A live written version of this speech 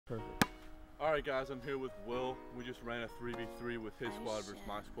Perfect. Alright guys, I'm here with Will. We just ran a 3v3 with his squad versus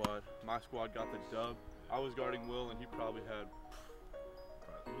my squad. My squad got the dub. I was guarding Will and he probably had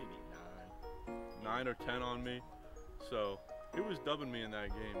maybe 9 or 10 on me. So he was dubbing me in that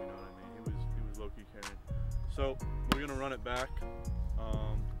game, you know what I mean? He was low-key carrying. So we're gonna run it back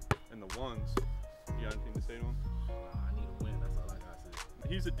in the ones. You got anything to say to him? I need a win, that's all I gotta say.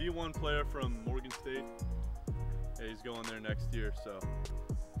 He's a D1 player from Morgan State. Yeah, he's going there next year, so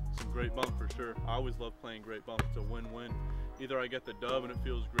some great bump for sure. I always love playing great bump. It's a win-win. Either I get the dub and it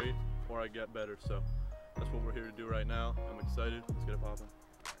feels great, or I get better. So that's what we're here to do right now. I'm excited. Let's get it popping.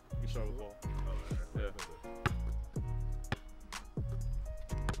 You start with ball. Yeah.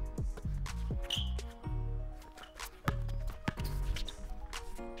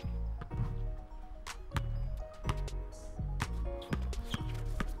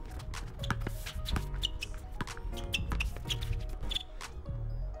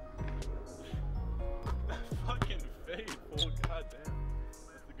 Goddamn.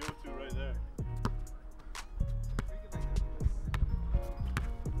 That's the go-to right there.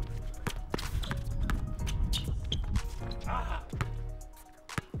 Ah!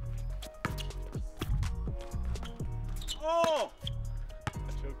 Oh!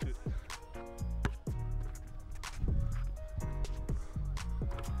 I choked it.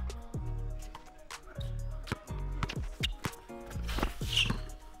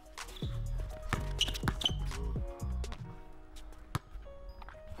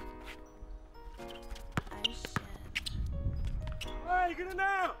 Hey, get it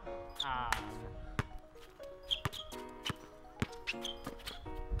now! Ah.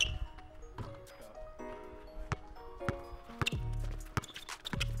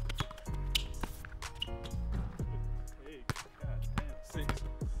 Hey, God damn.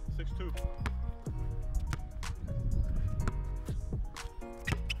 6'2".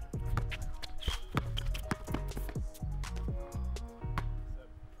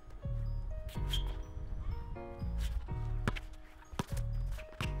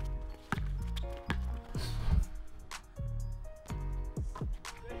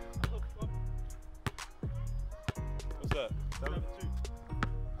 What's that? 7'2".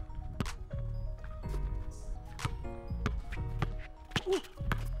 Woo.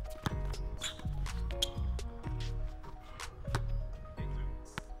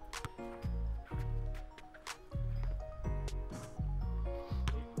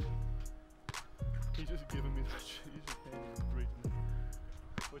 He's just giving me that shit. He's just handing me three.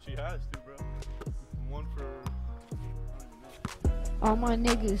 Which he has to, bro. One for. All my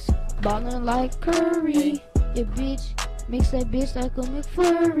niggas ballin' like Curry. Your bitch mix that bitch like a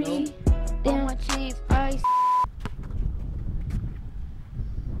McFlurry. Damn, my chains ice.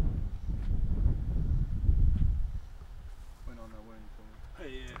 Went on that way.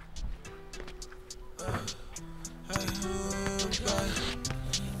 Hey, yeah.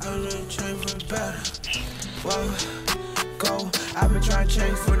 I'm really trying for the better. Whoa, go. I've been trying to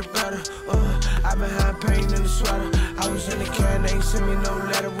change for the better. I've been high pain in the sweater. I was in the can, they ain't sent me no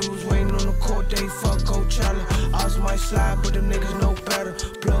letter. We was waiting on the court day, fuck Coachella. Ours might slide, but them niggas know better.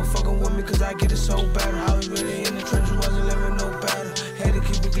 Blood fucking with me, cause I get it so better. I was really in the trenches, wasn't living no better. Had to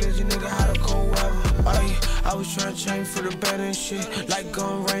keep it glitzy, nigga, how the cold weather. I was trying to change for the better and shit. Like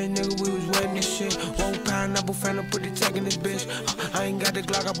gun rain, nigga, we was wetting this shit. One pineapple fan, I put the tech in this bitch. I ain't got the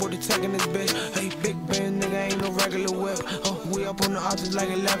Glock, I put the tech in this bitch. Hey, big band, nigga, ain't no regular whip. We up on the odds like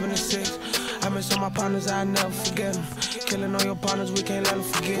 11 and 6. I miss all my partners, I never forget them. Killing all your partners, we can't let them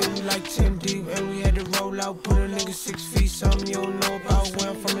forget. We like 10 deep, and we had to roll out. Put a nigga 6 feet, something you don't know about. Where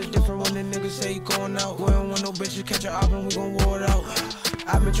I'm from is different when the niggas say he going out. We don't want no bitches, catch a op and we gon' war it out.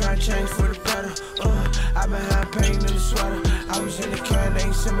 I've been trying to change for the better. I've been high pain in the sweater. I was in the can, they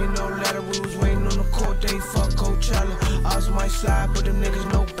ain't sent me no letter. We was waiting on the court day, fuck Coachella. Ours might slide, but them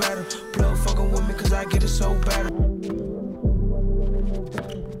niggas know better. Blood fucking with me, cause I get it so better.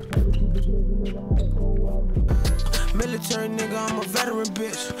 Military nigga, I'm a veteran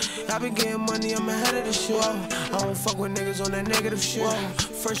bitch. I been getting money, I'm ahead of the shit. I don't fuck with niggas on that negative shit.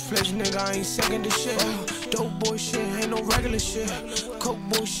 First place nigga, I ain't second to shit. Dope boy shit, ain't no regular shit. Coke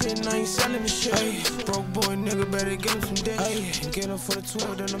bullshit, and I ain't selling the shit. Broke boy nigga, better get him some dick. Get him for the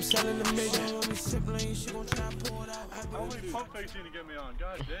 12, then I'm selling the million. Sibling, she gon' try to pull it out. How many pump fakes you need to get me on?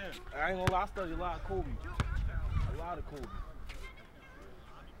 God damn. I ain't gonna lie, I studied a lot of Kobe. A lot of Kobe.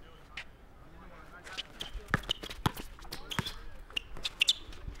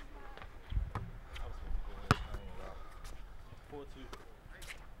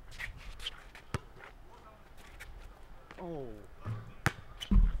 Oh.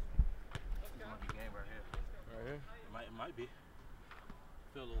 This might be game right here. Right here? It might be.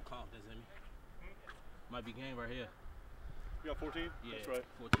 Feel a little full confidence in me. Might be game right here. You got 14? Yeah, That's right.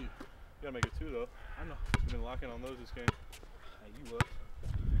 4-2. You gotta make it 2 though. I know. You've been locking on those this game. Hey, you will.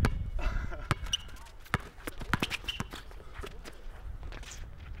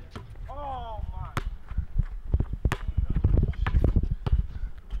 Oh my.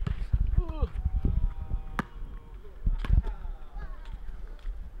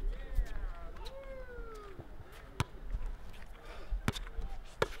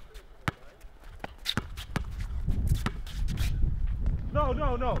 No.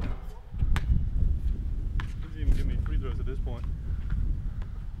 Doesn't even give me free throws at this point.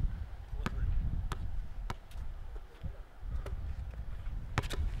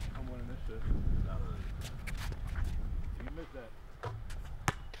 I'm winning this shit. You missed that.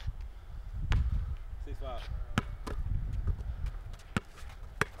 6-5.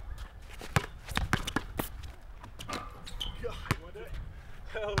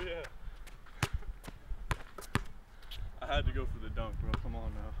 Hell yeah. I had to go for the dunk, bro. Come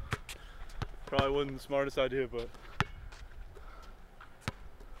on now. Probably wasn't the smartest idea, but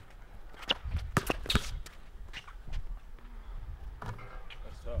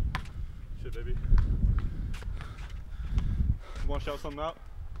That's tough. shit, baby. You want to shout something out?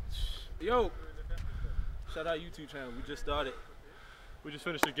 Yo! Shout out YouTube channel. We just started. We just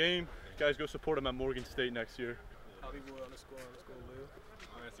finished the game. Guys, go support them at Morgan State next year. Hollywood __ Lil.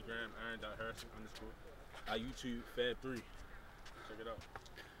 On Instagram, Aaron.Harrison _ Our YouTube, Fab3. Check it out.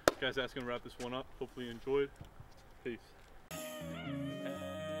 Guys, that's gonna wrap this one up. Hopefully you enjoyed. Peace.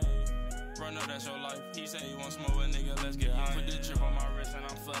 Run up, that's your life. He said he wants smoke, a nigga, let's get high. Put the drip on my wrist and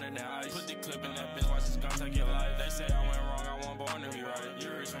I'm flooded in ice. Put the clip in that bitch, watch this gun take your life. They say I went wrong, I wasn't born to be right. You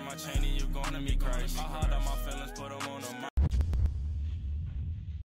reach for my chain and you gonna be Christ. I hide out my feelings, put them on the mic.